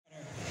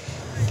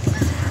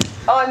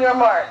On your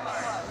mark.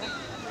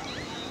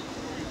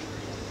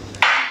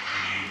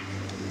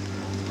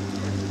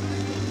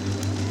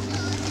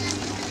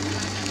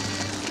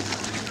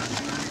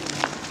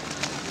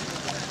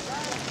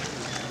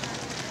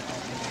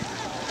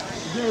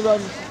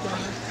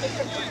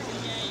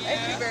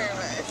 Thank you very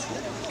much.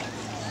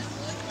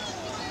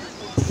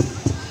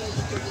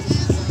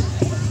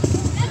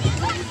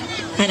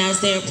 And as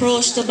they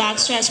approach the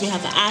backstretch, we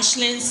have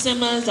Ashlyn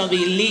Simmons of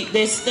Elite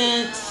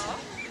Distance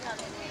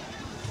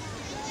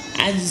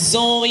and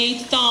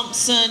Zoe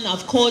Thompson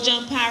of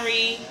Kojam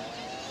Parry,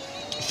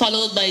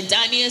 followed by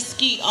Daniel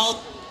Skeet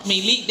of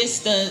Elite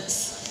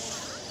Distance.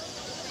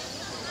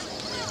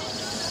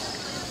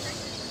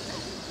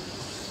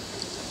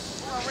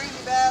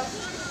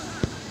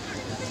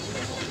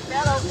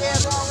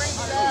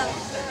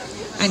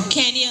 And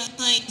Kenya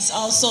Hines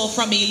also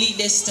from Elite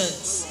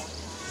Distance.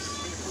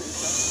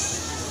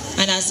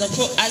 And as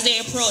they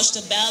approach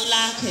the bell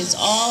lock, it's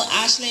all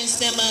Ashlyn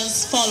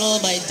Simmons,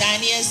 followed by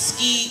Daniel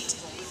Skeet,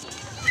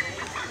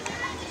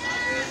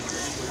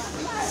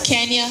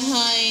 Kenya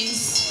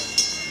Hines,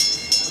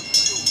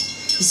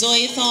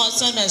 Zoe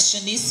Thompson, and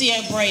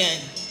Shanicia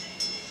Bryan.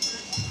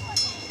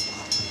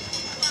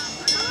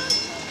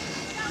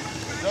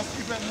 Just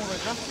keep it moving,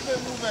 just keep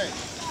it moving.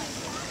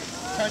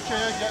 Catch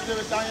her, get there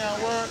with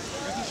Diane work.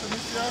 Get to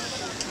Shanicia,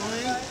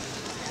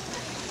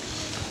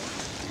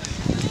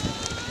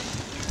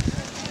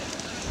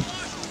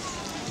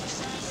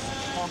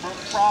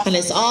 And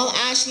it's all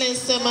Ashlyn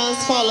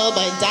Simmons, followed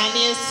by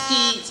Daniel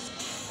Skeet,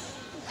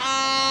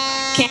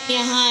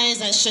 Kenya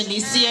Hines, and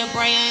Shanicia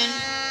Bryan.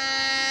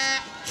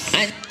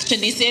 And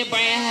Shanicia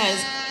Bryan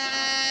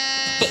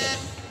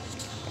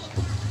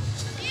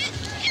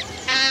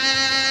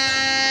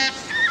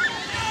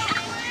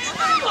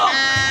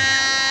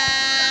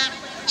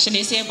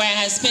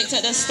has picked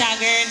up the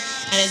staggered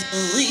and has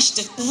reached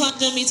the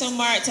 200-meter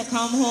mark to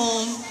come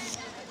home.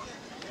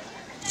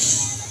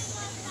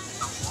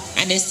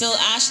 And it's still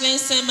Ashlyn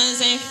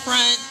Simmons in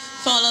front,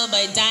 followed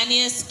by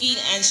Daniel Skeet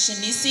and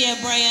Shanicia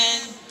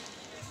Bryan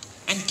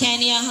and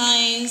Kenya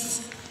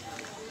Hines.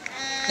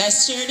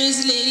 Let's cheer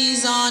these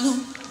ladies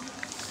on.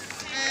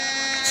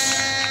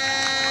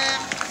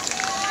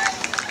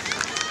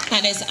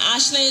 And it's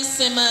Ashlyn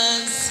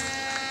Simmons,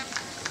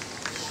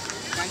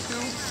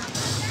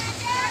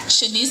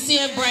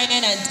 Shanicia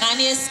Bryan, and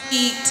Daniel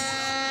Skeet.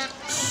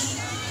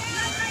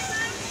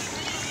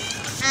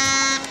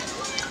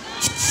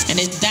 And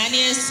it's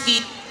Daniel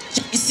Skeet,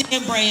 Shanicia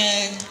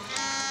Bryan.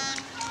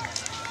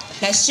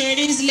 Let's cheer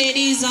these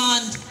ladies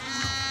on.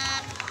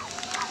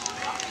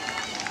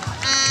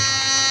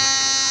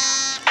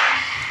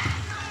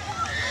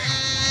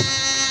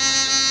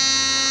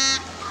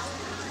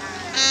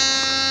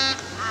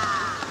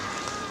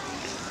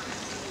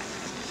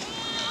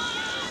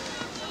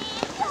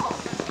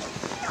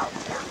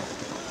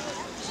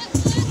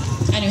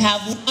 And we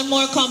have one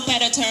more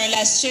competitor.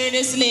 Let's cheer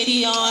this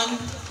lady on.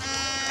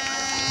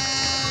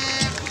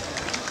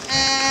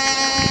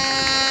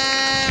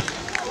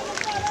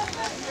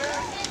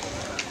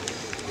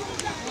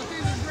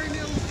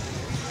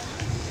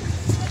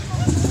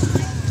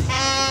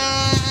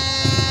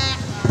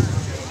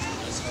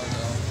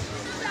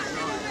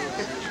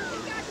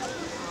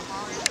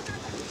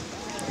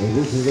 And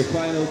this is the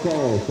final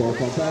call for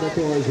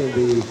competitors in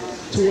the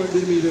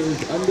 200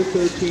 meters under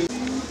 13.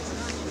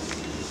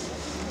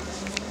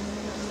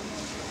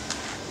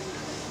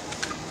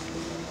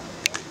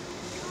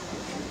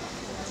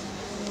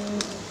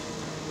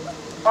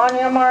 On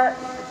your mark.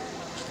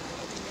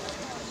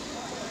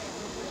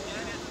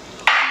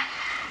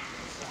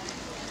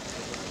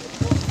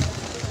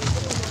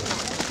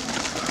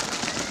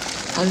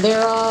 And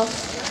they're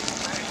off.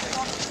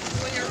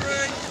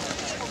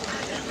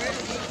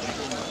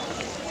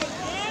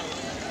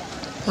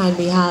 And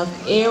we have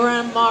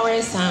Aaron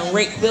Morris and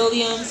Rick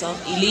Williams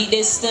of Elite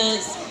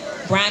Distance,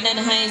 Brandon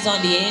Hines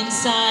on the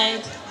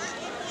inside.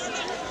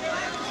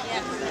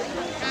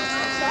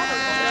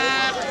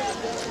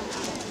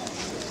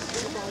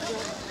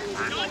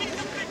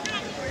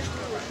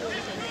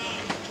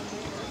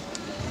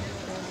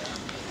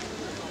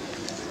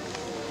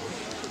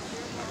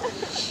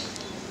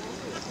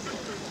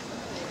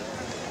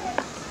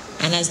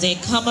 And as they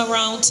come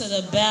around to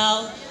the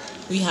bell,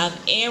 we have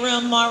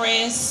Aaron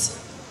Morris,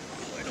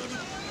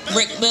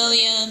 Rick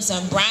Williams,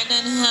 and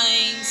Brandon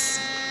Hines.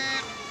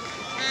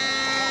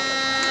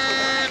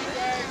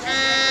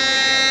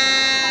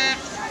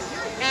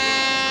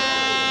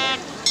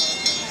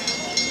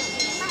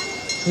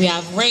 We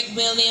have Rick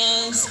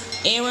Williams,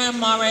 Aaron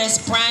Morris,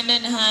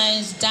 Brandon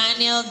Hines,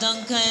 Daniel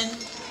Duncan.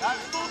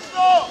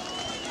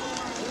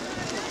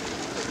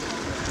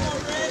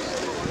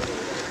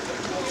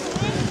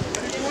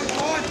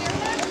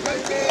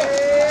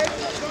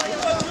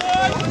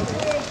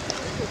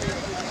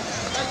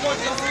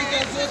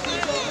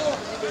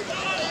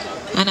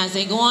 And as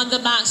they go on the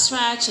back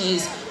stretch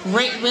is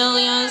Rick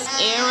Williams,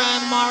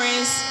 Aaron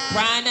Morris,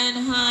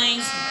 Brandon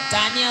Hines,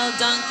 Daniel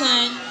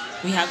Duncan.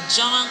 We have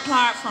John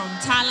Clark from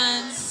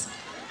Talents.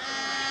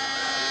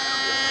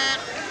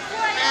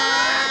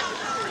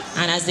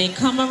 And as they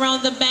come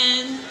around the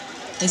bend,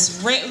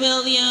 it's Rick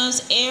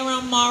Williams,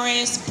 Aaron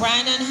Morris,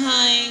 Brandon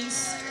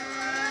Hines.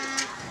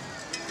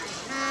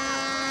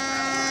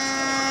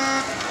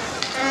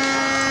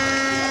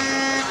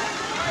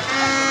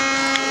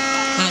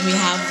 And we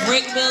have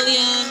Rick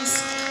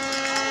Williams,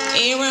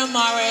 Aaron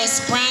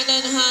Morris,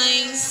 Brandon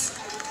Hines,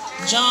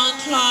 John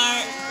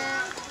Clark.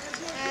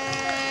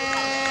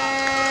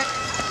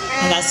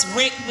 And that's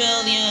Rick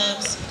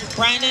Williams,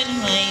 Brandon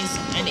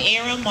Hines, and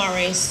Aaron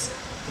Morris,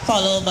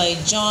 followed by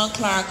John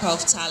Clark of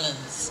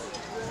Talents.